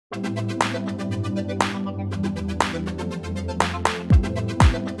My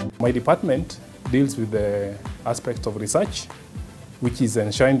department deals with the aspects of research, which is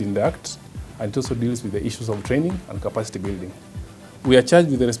enshrined in the Act, and it also deals with the issues of training and capacity building. We are charged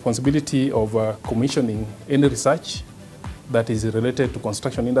with the responsibility of commissioning any research that is related to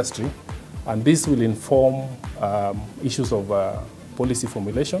construction industry, and this will inform issues of policy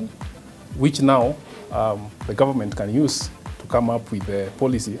formulation, which now the government can use to come up with a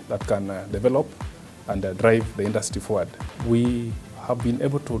policy that can develop and drive the industry forward. We have been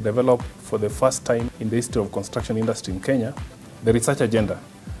able to develop for the first time in the history of construction industry in Kenya, the research agenda.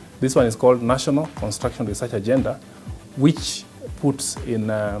 This one is called National Construction Research Agenda, which puts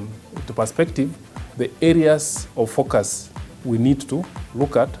into perspective the areas of focus we need to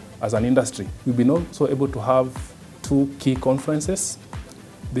look at as an industry. We've been also able to have two key conferences.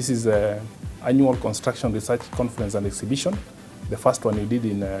 This is the annual Construction Research Conference and Exhibition. The first one we did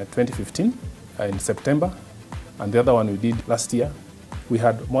in 2015 in September, and the other one we did last year. We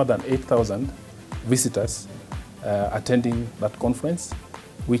had more than 8,000 visitors attending that conference,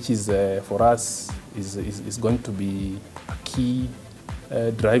 which is for us is going to be a key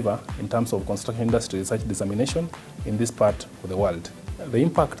driver in terms of construction industry research dissemination in this part of the world. The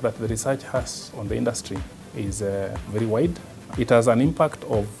impact that the research has on the industry is very wide. It has an impact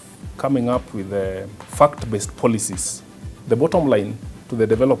of coming up with fact-based policies. The bottom line to the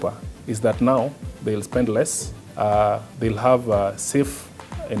developer is that now they'll spend less, they'll have a safe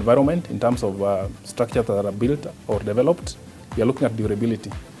environment in terms of structures that are built or developed. We are looking at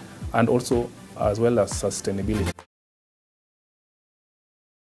durability and also as well as sustainability.